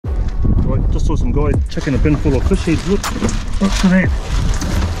saw some guy chucking a bin full of fish heads. Look at that.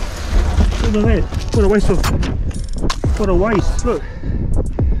 Look at that. What a waste of... What a waste. Look.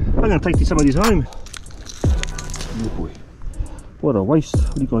 I'm going to take some of these home. Oh boy. What a waste.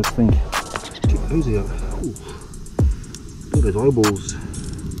 What do you guys think? Check those out. Ooh. Look at those eyeballs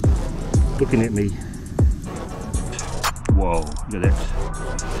looking at me. Whoa, look at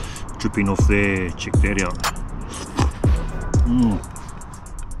that. Dripping off there. Check that out.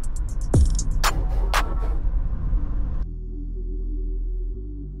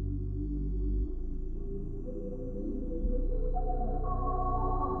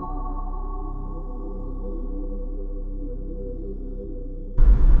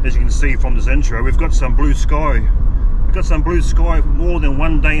 As you can see from this intro, we've got some blue sky. We've got some blue sky more than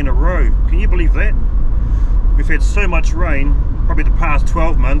one day in a row. Can you believe that? We've had so much rain, probably the past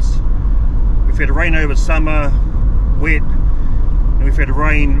 12 months. We've had rain over summer, wet, and we've had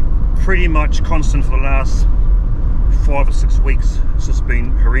rain pretty much constant for the last 5 or 6 weeks. It's just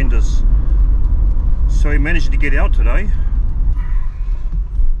been horrendous. So we managed to get out today.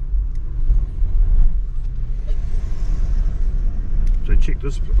 So check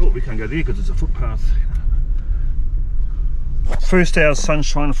this. Oh, we can't go there because it's a footpath. First hour of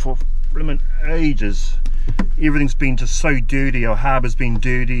sunshine for ages. Everything's been just so dirty. Our harbour's been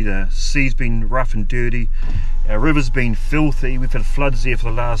dirty, the sea's been rough and dirty, our river's been filthy. We've had floods there for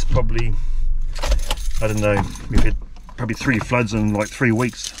the last probably, I don't know, we've had probably 3 floods in like 3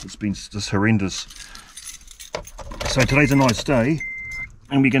 weeks. It's been just horrendous. So today's a nice day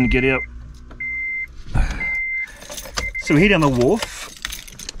and we're going to get out. So we're here down the wharf,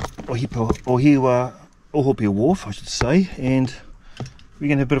 Ohope Wharf I should say, and we're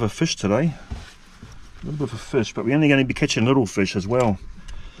going to have a bit of a fish today. A little bit of a fish, but we're only going to be catching little fish as well.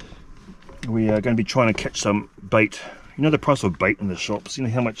 We are going to be trying to catch some bait. You know the price of bait in the shops, you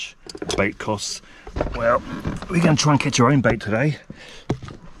know how much bait costs. Well, we're going to try and catch our own bait today.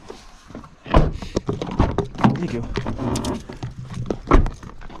 There you go.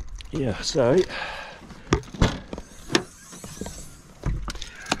 Yeah, so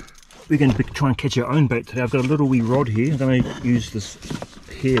we're going to try and catch our own bait today. I've got a little wee rod here. I'm going to use this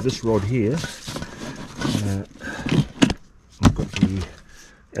rod here. I've got the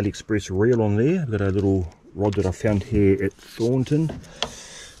AliExpress reel on there. I've got a little rod that I found here at Thornton,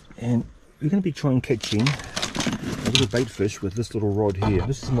 and we're going to be trying catching a little bait fish with this little rod here.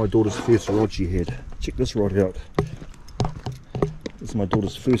 This is my daughter's first rod she had. Check this rod out. This is my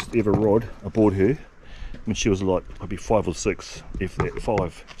daughter's first ever rod. I bought her when she was like probably 5 or 6, if that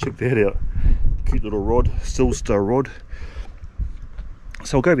 5. Check that out. Cute little rod, Silstar rod.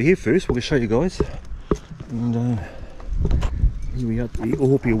 So I'll go over here first. We'll show you guys. And here we are at the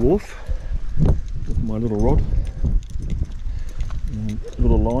Ohope Wharf with my little rod and a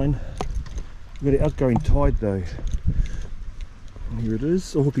little line. We've got an outgoing tide though. And here it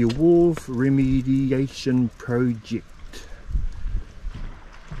is, Ohope Wharf Remediation Project.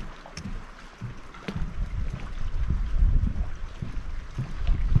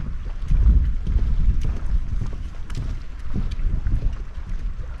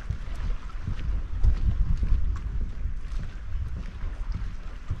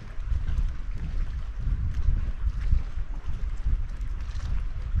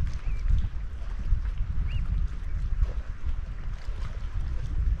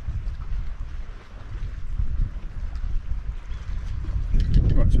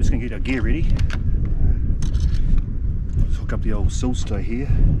 So we're just going to get our gear ready. Let's hook up the old Silstar here.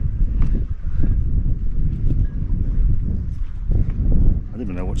 I don't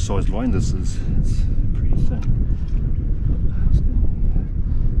even know what size line this is. It's pretty thin.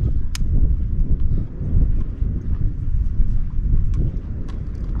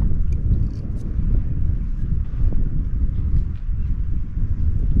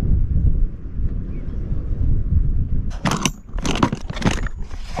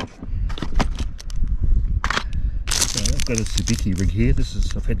 I've got a sabiki rig here.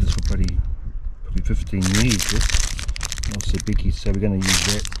 I've had this for probably 15 years. This sabiki, so we're going to use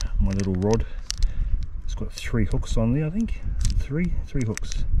that on my little rod. It's got 3 hooks on there, I think. 3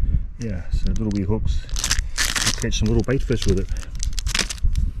 hooks. Yeah, so little wee hooks. I'll catch some little bait fish with it.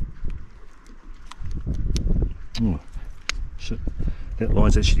 Oh shit, that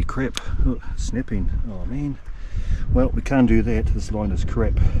line's actually crap. Oh, snapping. Oh man. Well, we can't do that. This line is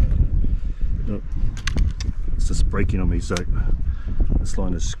crap. Look. It's just breaking on me, so this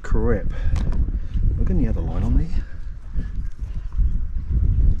line is crap. Look at the other line on there.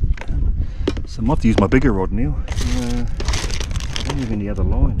 So I might have to use my bigger rod now. I don't have any other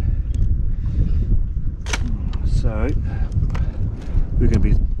line. So we're going to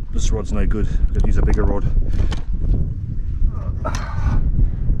be just this rod's no good. Gotta use a bigger rod.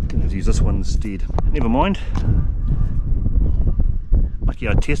 Gonna use this one instead. Never mind. Lucky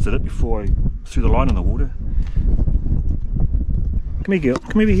I tested it before I threw the line in the water. Come here, girl.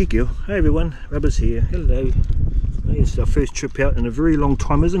 Come over here, girl. Hey everyone, Rubber's here. Hello. It's our first trip out in a very long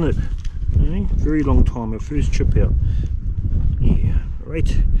time, isn't it? Very long time, our first trip out. Yeah,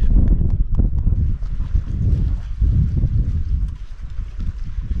 right.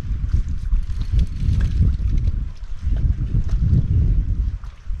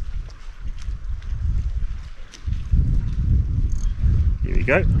 There we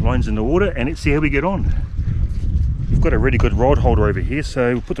go, line's in the water, and let's see how we get on. We've got a really good rod holder over here,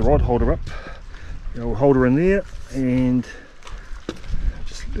 so we'll put the rod holder up, the holder in there, and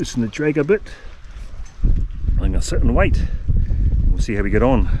just loosen the drag a bit. I'm going to sit and wait. We'll see how we get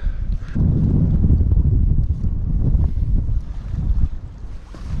on.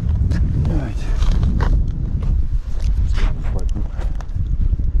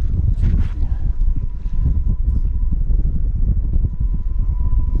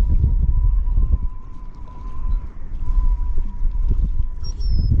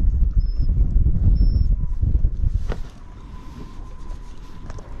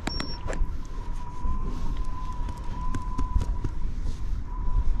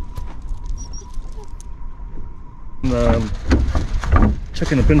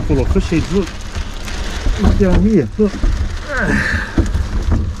 Chucking a bin full of fish heads. Look down here, look.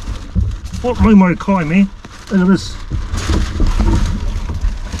 What momo kai, man. Look at this.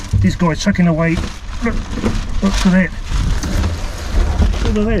 These guys chucking away. Look at that.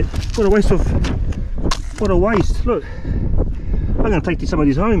 Look at that. What a waste of, what a waste. Look, I'm going to take some of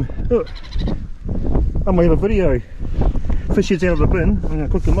these home. Look, I might have a video. Fish heads out of the bin, I'm going to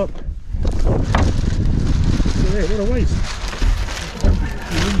cook them up. Look at that, what a waste.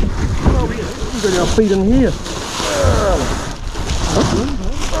 Oh, we've got our feet in here.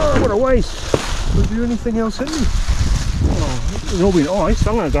 Oh, what a waste. Was there anything else in there? Oh, it's all been ice.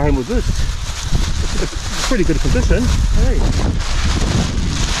 I'm going to go home with this. It's a pretty good condition. Hey.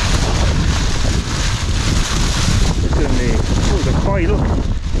 What's in there? Oh, the pie, look.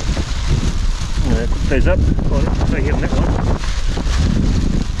 I'm going to cook those up. Oh, stay here on that one.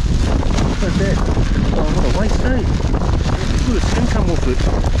 What's that? Oh, what a waste, eh? Look at the skin come off it.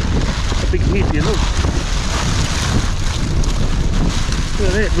 A big head here, look. Look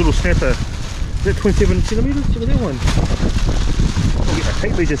at that little snapper. Is that 27 centimetres? Look at that one. I'll get a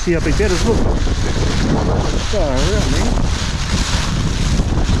tape measure, see how big that is, look. Far out, man.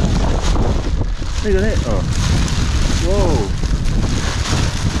 Look at that. Oh. Whoa.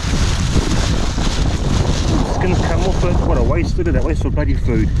 Skins come off it. What a waste. Look at that, waste of bloody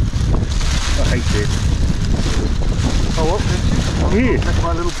food. I hate that. Oh, what? Yeah. That's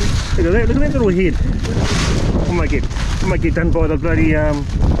my little piece. Look at that little head. I might get done by the bloody, what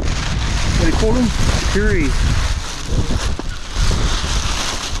do you call them? Curry.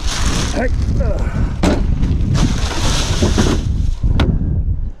 Hey.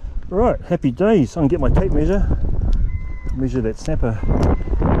 Right, happy days. I'm going to get my tape measure. Measure that snapper.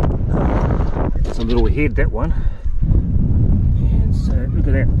 It's a little head, that one. And so, look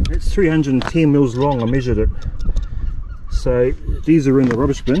at that. That's 310 mils long. I measured it. So these are in the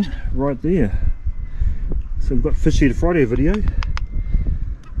rubbish bin right there. So we've got Fish Head Friday video.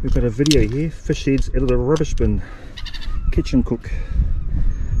 We've got a video here, fish heads out of the rubbish bin, kitchen cook.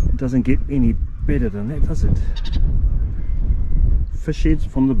 It doesn't get any better than that, does it? Fish heads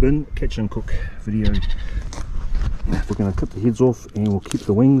from the bin, kitchen cook video. We're going to cut the heads off and we'll keep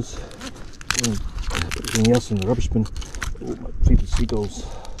the wings. And put everything else in the rubbish bin. Oh, my favorite seagulls.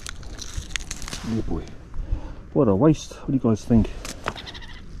 Oh boy. What a waste. What do you guys think?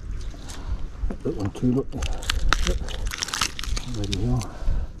 That one too, look. Bloody hell.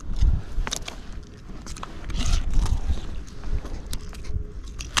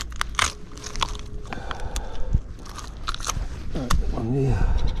 That one there.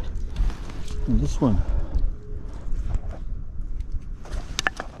 And this one.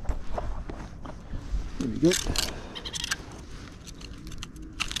 There we go.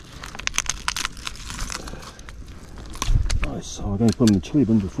 So I'm going to put them in the chili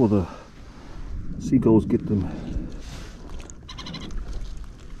bin before the seagulls get them.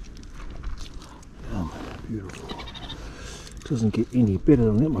 Beautiful. Doesn't get any better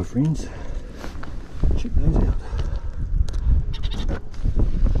than that, my friends. Check those out.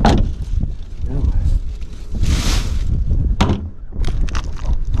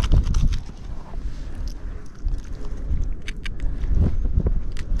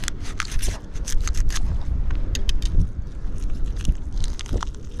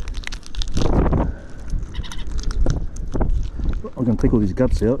 I'm going to take all these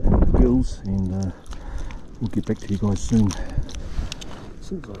guts out and the gills, and we'll get back to you guys soon as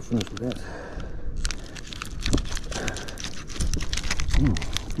soon as I finish with that.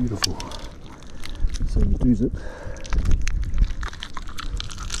 Beautiful. That's how you do it.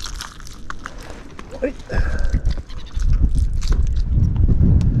 Hey.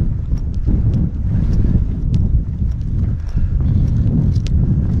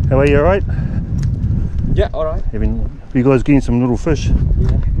 How are you, alright? Yeah, alright. Are you guys getting some little fish? Yeah.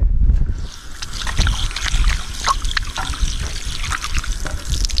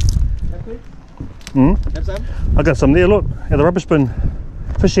 Have some? I got some there, look, at the rubbish bin.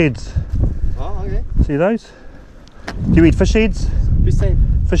 Fish heads. Oh, okay. See those? Do you eat fish heads? Fish head.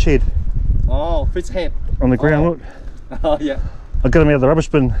 Fish head. Oh, fish head. On the ground, look. Oh, yeah. I got them out of the rubbish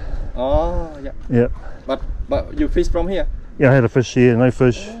bin. Oh, yeah. Yeah. But you fish from here? Yeah, I had a fish here, no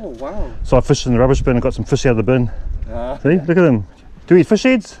fish. Oh, wow. So I fished in the rubbish bin and got some fish out of the bin. See, Yeah. look at them. Do you eat fish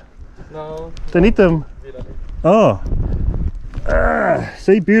heads? No. Don't eat them. Oh.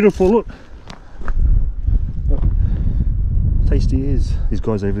 See, beautiful, look. Tasty as these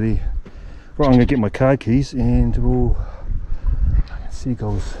guys over there. Right, I'm going to get my car keys and we'll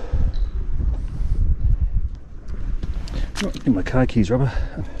seagulls. Right, get my car keys, Rubber.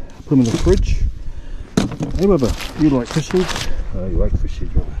 Put them in the fridge. Hey, Rubber, you like fish heads? Oh, you like fish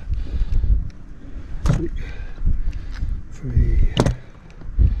heads, Rubber. 2, 3.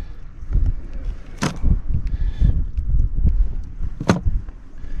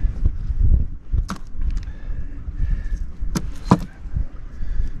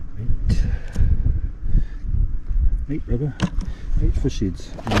 Eight, Rubber. 8 fish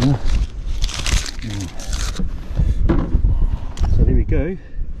heads. Yeah. So there we go.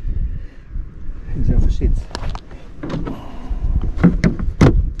 Here's our fish heads.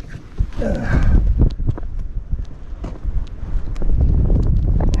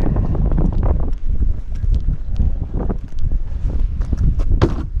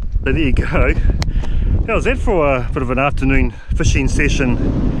 So there you go. That was it for a bit of an afternoon fishing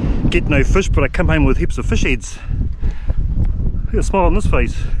session. Get no fish, but I come home with heaps of fish heads. Look at a smile on this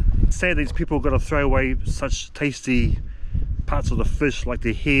face. Sad these people got to throw away such tasty parts of the fish like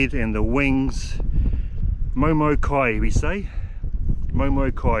the head and the wings. Momo kai, we say.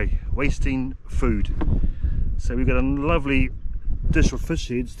 Momo kai, wasting food. So we've got a lovely dish of fish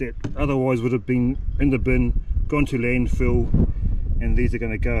heads that otherwise would have been in the bin, gone to landfill, and these are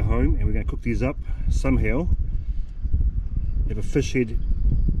going to go home, and we're going to cook these up somehow. Have a fish head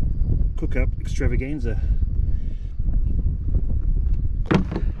cook up extravaganza.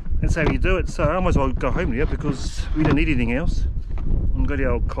 That's how you do it. So I might as well go home now because we don't need anything else. I'm going to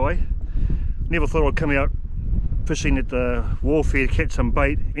our kai. Never thought I'd come out fishing at the wharf here to catch some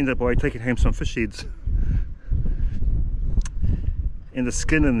bait. Ended up by taking home some fish heads. And the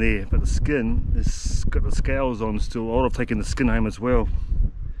skin in there, but the skin has got the scales on still. I would have taken the skin home as well.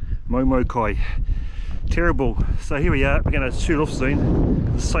 Momo kai. Terrible. So here we are, we're going to shoot off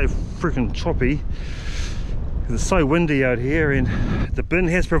soon. It's so freaking choppy. It's so windy out here, and the bin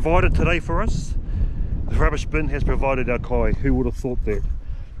has provided today for us. The rubbish bin has provided our kai. Who would have thought that?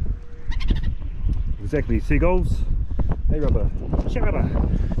 Exactly, seagulls. Hey, Rubber. Shut Rubber.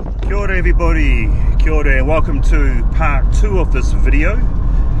 Kia ora everybody. Kia ora, and welcome to part 2 of this video.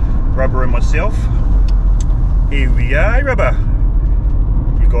 Rubber and myself. Here we are. Hey, Rubber.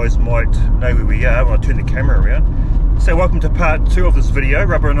 You guys might know where we are when I turn the camera around. So welcome to part 2 of this video.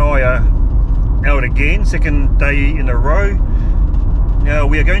 Rubber and I are out again, second day in a row. Now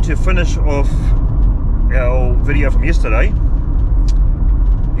we are going to finish off our video from yesterday.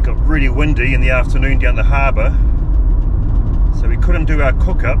 It got really windy in the afternoon down the harbour, so we couldn't do our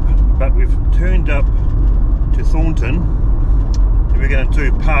cook up, but we've turned up to Thornton and we're going to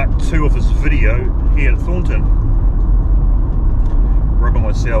do part 2 of this video here at Thornton. Rubber and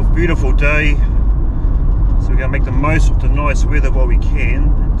myself, beautiful day. So we're going to make the most of the nice weather while we can,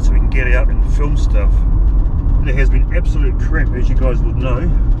 so we can get out and film stuff. It has been absolute crap, as you guys would know.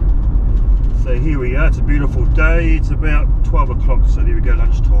 So here we are, it's a beautiful day. It's about 12 o'clock, so there we go,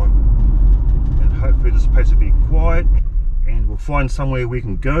 lunchtime. And hopefully this place will be quiet and we'll find somewhere we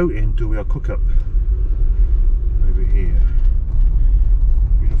can go and do our cook up. Over here.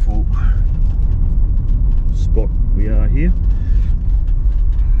 Beautiful spot we are here.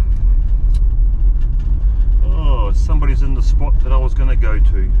 Oh, somebody's in the spot that I was going to go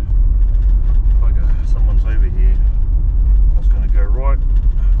to. Bugger, someone's over here. I was going to go right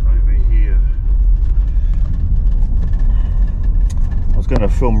over here. I was going to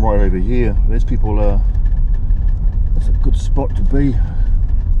film right over here. There's people, it's a good spot to be.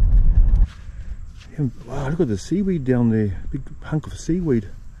 Wow, look at the seaweed down there. Big hunk of seaweed.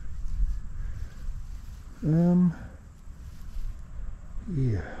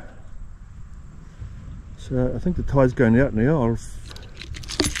 Yeah. So I think the tide's going out now. I'll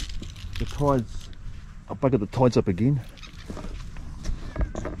bugger the tides up again.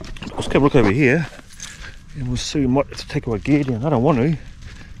 Let's have a look over here and we'll see. We might have to take our gear down. I don't want to.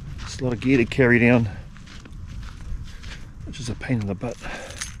 It's a lot of gear to carry down, which is a pain in the butt.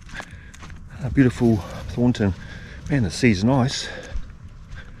 A beautiful Thornton. Man, the sea's nice.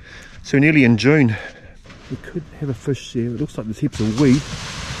 So we're nearly in June. We could have a fish there. It looks like there's heaps of weed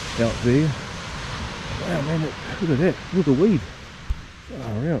out there. Wow, man, look at that. Look at the weed.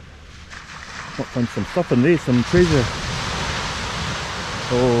 Far out. Might find some stuff in there, some treasure.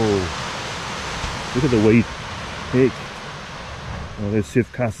 Oh, look at the weed. Heck. Oh, there's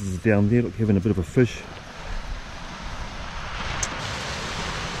surf casters down there. Look, having a bit of a fish.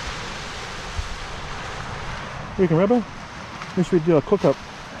 What do you reckon, Rubber? When should we do a cook up?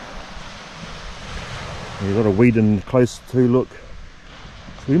 There's a lot of weed in close too, look.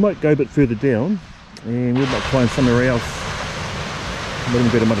 So we might go a bit further down and we might find somewhere else. A little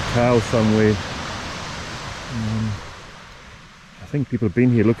bit of Matakau somewhere. I think people have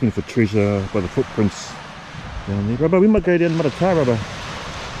been here looking for treasure by the footprints down there. Rubber, we might go down Matakau, Rubber.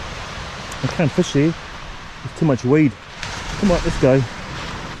 I can't fish here. There's too much weed. Come on, let's go.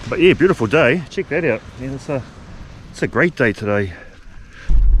 But yeah, beautiful day. Check that out. Yeah, it's a great day today.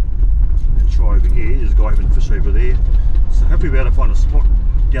 Let's try over here. There's a guy having fish over there. So hopefully we'll be able to find a spot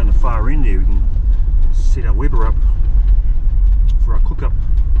down the far end there. We can set our Weber up for our cook up.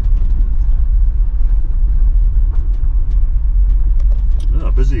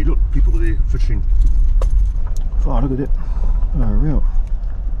 Oh, busy. Look, people there fishing. Oh, look at that. Oh, real.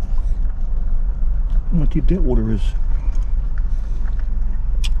 Look how deep that water is.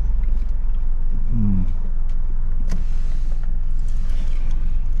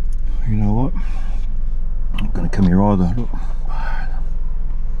 You know what? I'm not going to come here either. Look.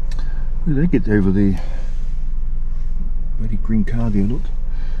 Where did they get over there? Bloody green car there, look.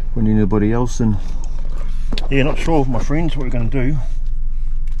 Won't need anybody else in. Yeah, not sure, my friends, what we're going to do.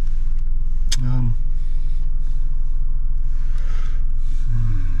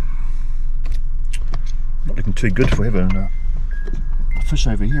 Not looking too good for having a fish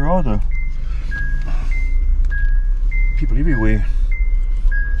over here either. People everywhere.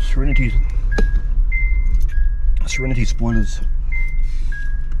 Serenity spoilers.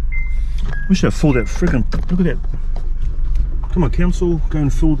 We should have filled that friggin'. Look at that. Come on, council, go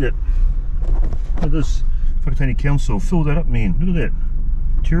and fill that. Look at this. Whakatane Council, fill that up, man. Look at that.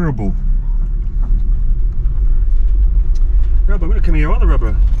 Terrible. Rubber, we're gonna come here either,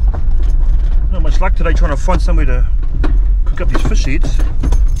 Rubber. Not much luck today trying to find somewhere to cook up these fish heads.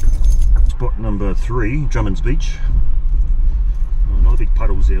 Spot number 3, Drummond's Beach. Oh, another big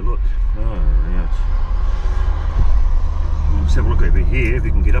puddles there, look. Oh, right. Let's have a look over here if we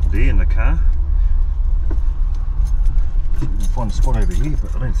can get up there in the car. We can find a spot over here,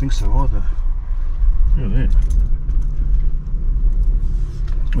 but I don't think so either. Look at that.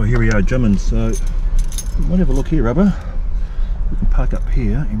 Well, here we are, Drummond's. So we might have a look here, Rubber. We can park up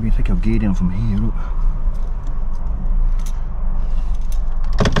here and we can take our gear down from here. Look.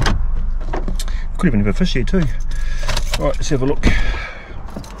 Could even have a fish here too. Alright, let's have a look.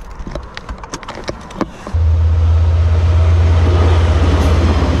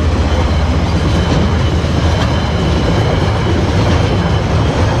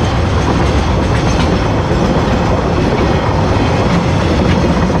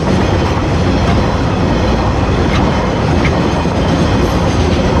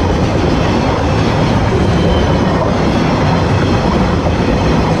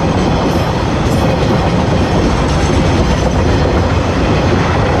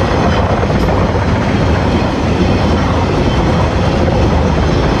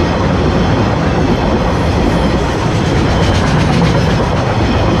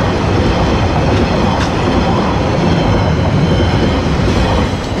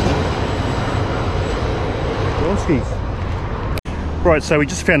 Right, so we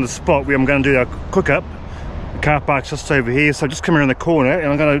just found the spot where I'm going to do our cook up. The car park's just over here, so just come around the corner and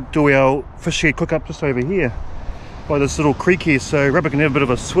I'm going to do our fish head cook up just over here by this little creek here, so Rubber can have a bit of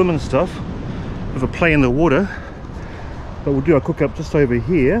a swim and stuff, a bit of a play in the water. But we'll do our cook up just over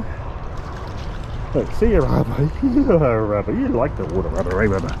here. Look, see you, Rubber. Yeah, Rubber, you like the water, Rubber, eh,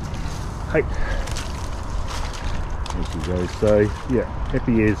 Rubber? Hey. There she goes. So yeah,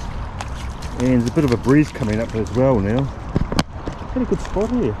 happy as. And there's a bit of a breeze coming up as well now. Got a good spot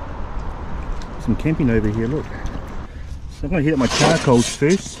here. Some camping over here, look. So I'm going to heat up my charcoals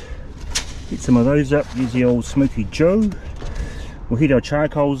first. Get some of those up. There's the old Smoky Joe. We'll heat our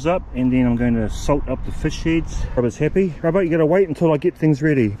charcoals up and then I'm going to salt up the fish heads. Rubber's happy. Rubber, you gotta wait until I get things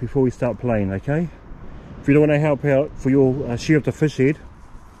ready before we start playing, okay? If you don't want to help out for your share of the fish head,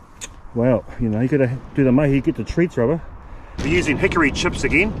 well, you know, you gotta do the mahi, get the treats, Rubber. We're using hickory chips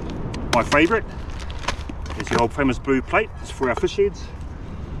again, my favourite. There's the old famous blue plate, it's for our fish heads.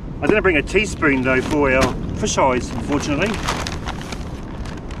 I didn't bring a teaspoon though for our fish eyes, unfortunately.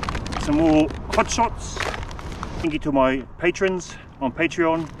 Some more hot shots. Thank you to my patrons on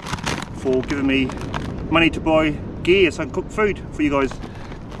Patreon for giving me money to buy gear so I can cook food for you guys.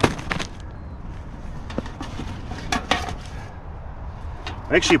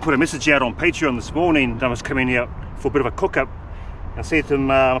 I actually put a message out on Patreon this morning that I was coming out for a bit of a cook up. I said to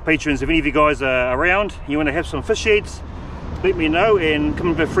my patrons, if any of you guys are around and you want to have some fish heads, let me know and come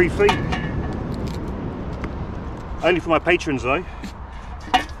in for free feed. Only for my patrons though.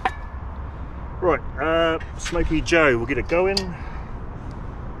 Right, Smoky Joe, we'll get it going.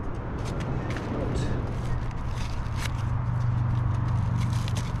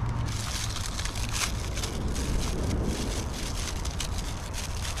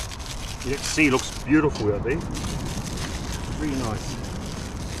 The sea looks beautiful out there. Really nice.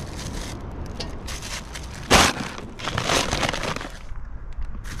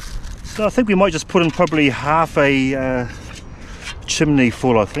 So I think we might just put in probably half a chimney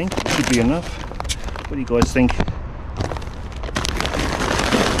full, I think. Should be enough. What do you guys think?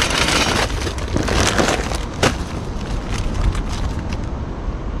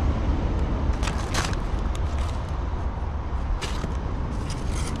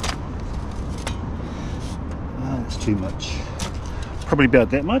 That's too much. Probably about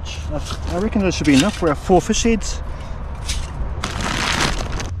that much. I reckon that should be enough for our 4 fish heads.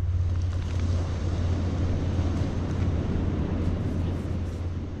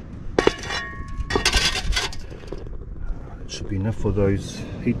 Should be enough for those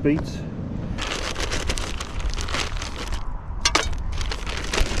heat beads.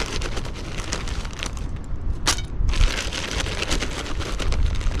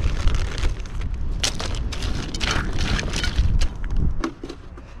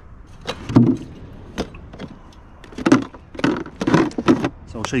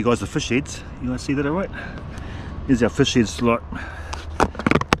 So I'll show you guys the fish heads. You guys see that all right? Here's our fish heads, like,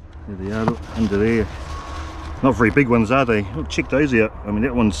 there they are, look, under there. Not very big ones, are they? Look, check those out. I mean,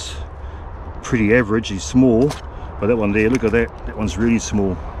 that one's pretty average, he's small, but that one there, look at that, that one's really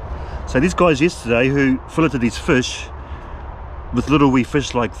small. So these guys yesterday who filleted these fish with little wee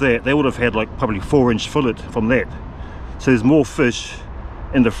fish like that, they would have had like probably 4-inch fillet from that. So there's more fish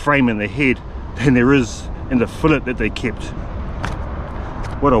in the frame and the head than there is in the fillet that they kept.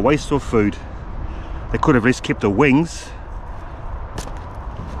 What a waste of food. They could have at least kept the wings.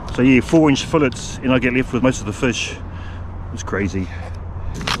 So yeah, 4-inch fillets and I get left with most of the fish. It's crazy.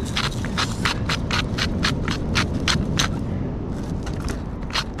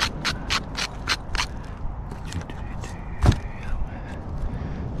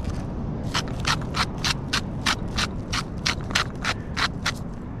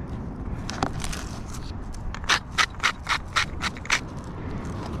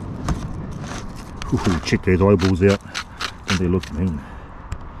 Ooh, check those eyeballs out. Don't they look mean?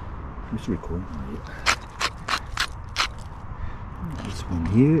 Let's record. This one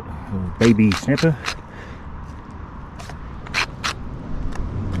here, a baby snapper.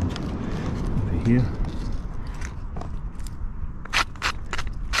 And over here.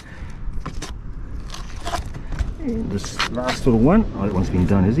 And this last little one, oh, that one's been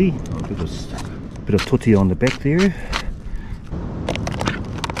done, is he? Oh, a bit of tortilla on the back there.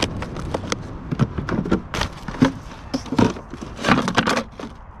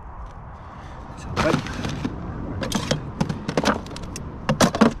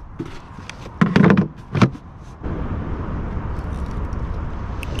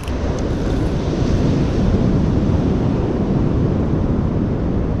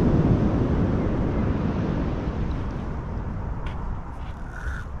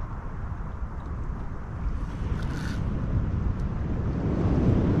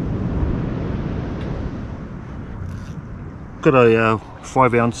 Got a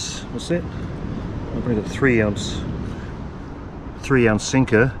 5 ounce, what's that? I've got a 3 ounce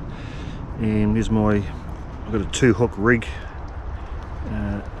sinker, and there's my, I've got a 2-hook rig,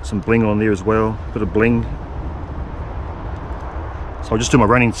 some bling on there as well, bit of bling. So I'll just do my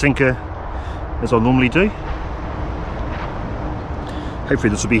running sinker as I normally do. Hopefully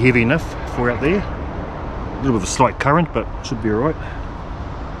this will be heavy enough for out there. A little bit of a slight current, but it should be alright.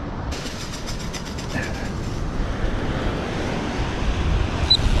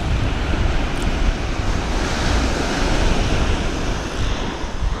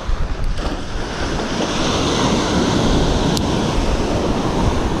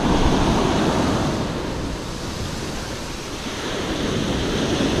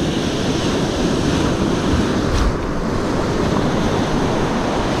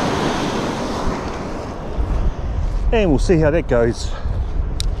 and we'll see how that goes.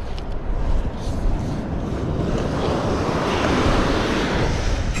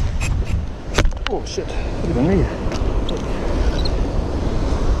 Oh shit, look at me.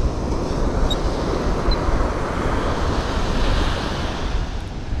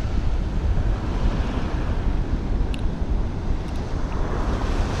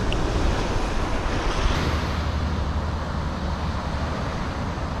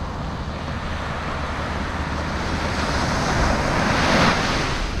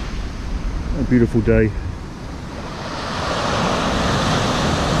 A beautiful day.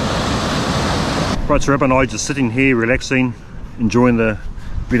 Right, so Rubber and I just sitting here relaxing, enjoying the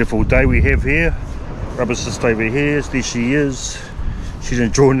beautiful day we have here. Rubber's just over here, there she is. She's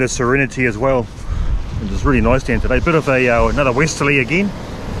enjoying the serenity as well. And it's really nice down today. Bit of a another westerly again.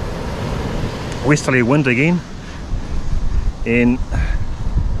 Westerly wind again. And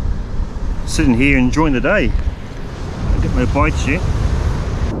sitting here enjoying the day. I'll get no bites yet.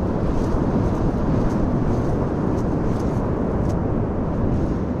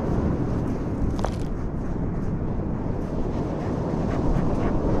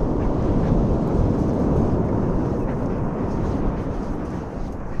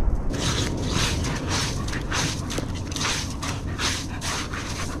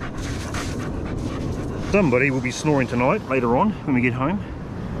 Somebody will be snoring tonight later on when we get home.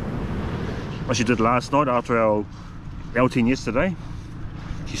 Like she did last night after our outing yesterday.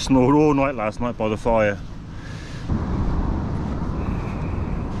 She snored all night last night by the fire.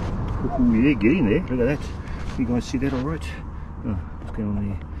 Ooh, yeah, get in there. Look at that. You guys see that all right? Oh, let's go on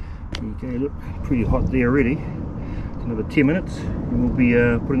there. There you go. Look, pretty hot there already. Another 10 minutes and we'll be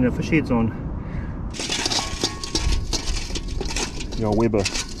putting our fish heads on. The old Weber.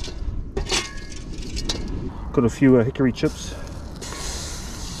 Got a few hickory chips.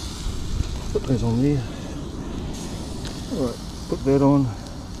 Put those on there. Alright, put that on.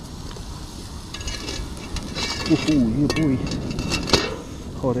 Ooh, yeah boy.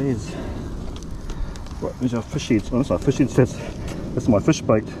 Hot as. Right, there's our fish heads. Oh, that's our fish heads. That's my fish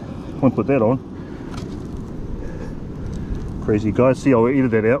bait. Won't put that on. Crazy guys. See, I'll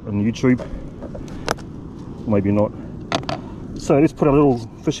edit that out on YouTube. Or maybe not. So let's put our little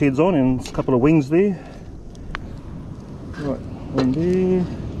fish heads on and a couple of wings there. Right, one there.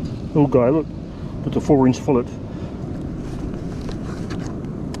 Little guy, look. Put the 4-inch fillet.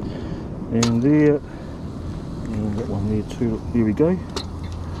 And there. And that one there too. There we go.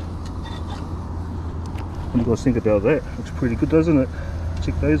 What do you guys think about that? Looks pretty good, doesn't it?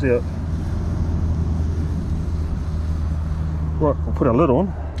 Check those out. Right, we'll put our lid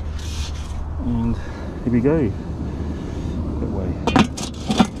on. And here we go. That way.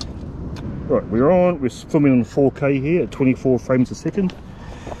 Right, we're on. We're filming on 4K here at 24 frames a second.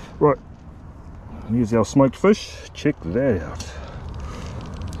 Right, and here's our smoked fish. Check that out.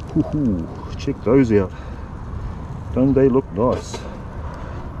 Woohoo! Check those out. Don't they look nice?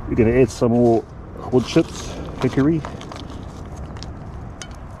 We're going to add some more wood chips, hickory.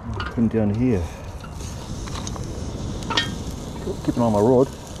 Put them down here. Keep an eye on my rod.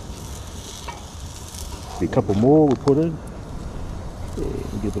 A couple more we'll put in. Yeah,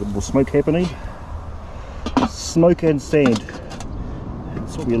 we'll get a bit more smoke happening. Smoke and sand.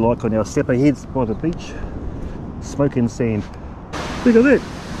 That's what we like on our sapper heads by the beach. Smoke and sand. Look at that.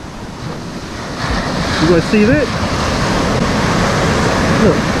 You guys see that?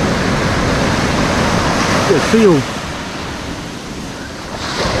 Look. Yeah, seal.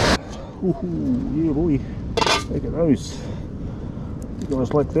 Woohoo, yeah boy. Look at those. You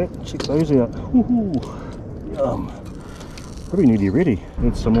guys like that? Check those out. Woohoo. Yum. Probably nearly ready.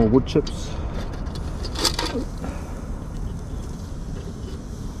 Need some more wood chips.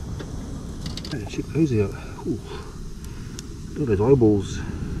 Check those out. Ooh. Look at those eyeballs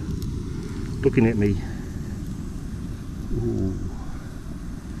looking at me. Ooh.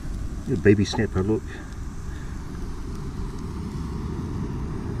 A baby snapper, look.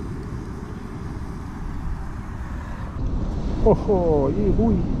 Oh yeah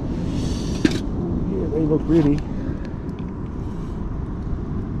boy. Yeah, they look ready.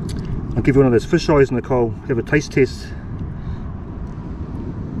 I'll give you one of those fish eyes, Nicole. Have a taste test.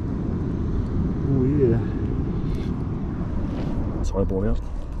 Oh yeah. This eyeball out.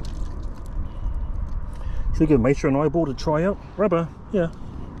 Should we give Mater an eyeball to try out? Rubber, yeah.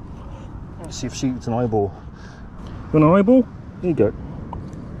 Let's see if she eats an eyeball. You want an eyeball? There you go.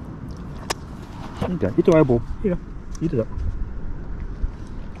 There you go. Eat the eyeball. Yeah. Eat it up.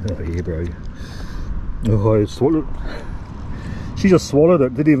 Oh yeah, bro. Oh, I swallowed it. She just swallowed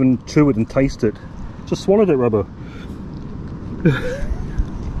it. Didn't even chew it and taste it. Just swallowed it, Rubber.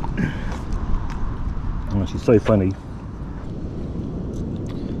 Oh, she's so funny.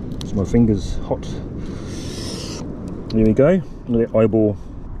 So my finger's hot. There we go. Look at that eyeball.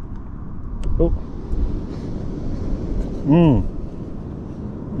 Oh.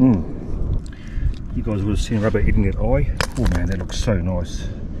 You guys would have seen rubber eating that eye. Oh man, that looks so nice.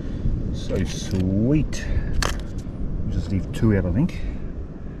 So sweet. We'll just leave 2 out, I think.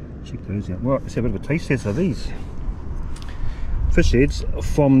 Check those out. Right, let's have a bit of a taste test of these fish heads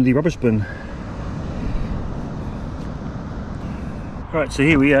from the rubbish bin. Right, so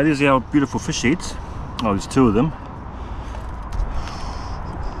here we are. There's our beautiful fish heads. Oh, there's 2 of them.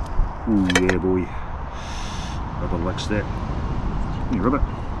 Oh yeah, boy. Rubber likes that. Yeah, rubber.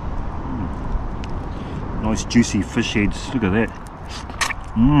 Nice juicy fish heads. Look at that.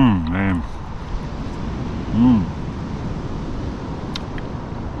 Man.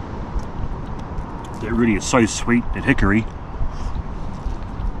 That really is so sweet, that hickory.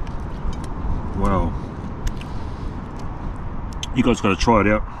 Wow. You guys got to try it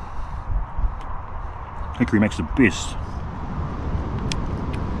out. Hickory makes the best.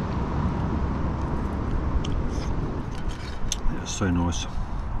 That's so nice.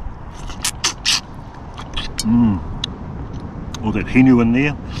 All that hinu in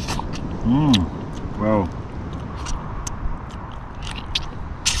there. Wow.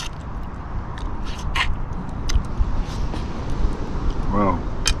 Wow.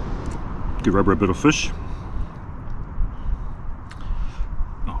 Give rubber a bit of fish.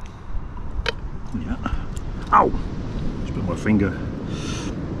 Oh. Yeah. Ow! Just put my finger.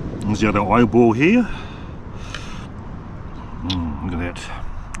 There's the other eyeball here. Look at that.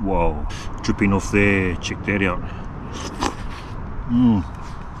 Wow. Dripping off there. Check that out.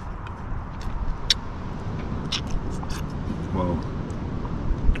 Wow.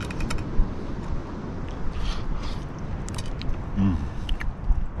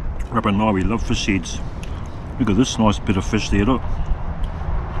 Rubber and I, we love fish heads. Look at this nice bit of fish there, look.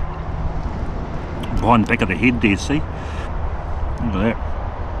 Behind the back of the head there, see? Look at that.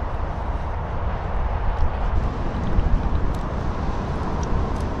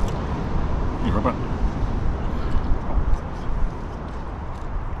 Yeah, rubber.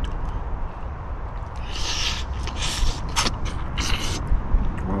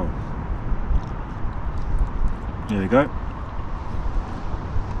 Wow. There we go.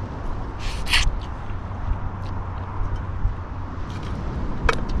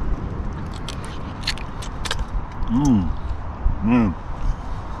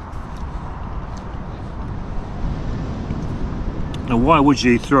 Now why would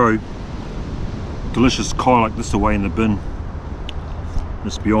you throw delicious kai like this away in the bin?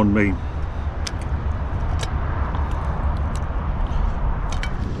 It's beyond me.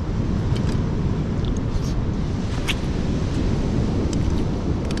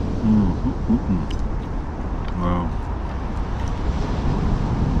 Wow.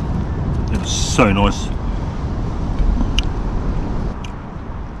 That is so nice.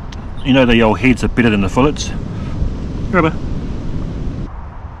 You know the old heads are better than the fillets. Rubber.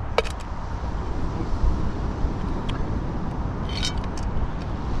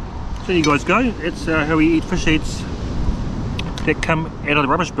 So there you guys go. It's how we eat fish heads that come out of the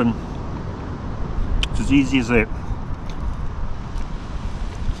rubbish bin. It's as easy as that.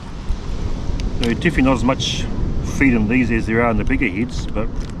 There are definitely not as much feed in these as there are in the bigger heads, but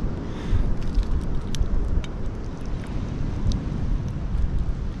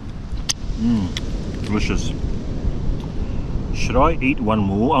delicious. Should I eat one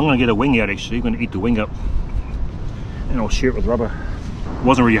more? I'm going to get a wing out actually. I'm going to eat the wing up and I'll share it with rubber.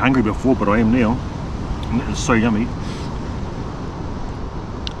 Wasn't really hungry before, but I am now. And it's so yummy.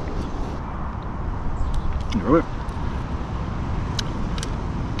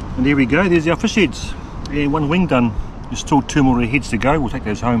 And there we go, there's our fish heads. And 1 wing done. There's still 2 more heads to go. We'll take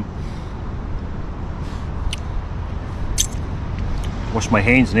those home. Wash my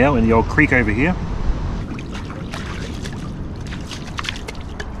hands now in the old creek over here.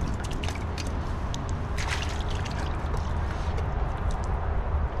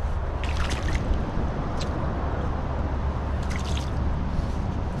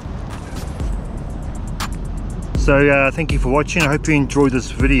 So thank you for watching. I hope you enjoyed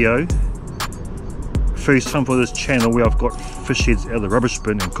this video. First time for this channel where I've got fish heads out of the rubbish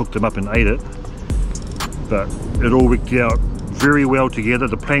bin and cooked them up and ate it. But it all worked out very well together.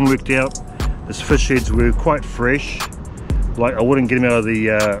 The plan worked out. These fish heads were quite fresh. Like I wouldn't get them out of the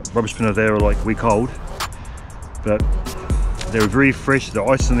rubbish bin if they were like week old. But they were very fresh. The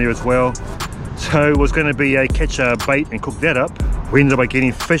ice in there as well. So it was going to be a catch a bait and cook that up. We ended up by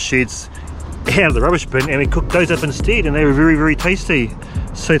getting fish heads out of the rubbish bin and we cooked those up instead, and they were very tasty.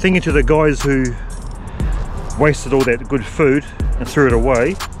 So thank you to the guys who wasted all that good food and threw it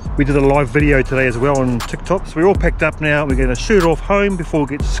away. We did a live video today as well on TikTok, so we're all packed up now. We're going to shoot off home before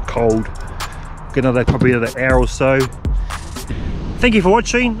it gets cold. Get probably another hour or so. Thank you for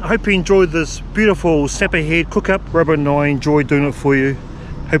watching. I hope you enjoyed this beautiful snapper head cook up. Robert and I enjoyed doing it for you.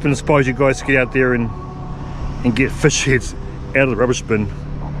 Hope it inspires you guys to get out there and get fish heads out of the rubbish bin.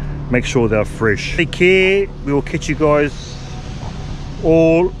 Make sure they're fresh. Take care. We will catch you guys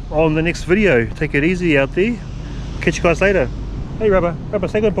all on the next video. Take it easy out there. Catch you guys later. Hey Rubber,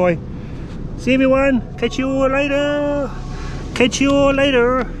 say goodbye. See everyone. Catch you all later. Catch you all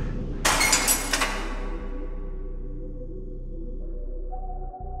later.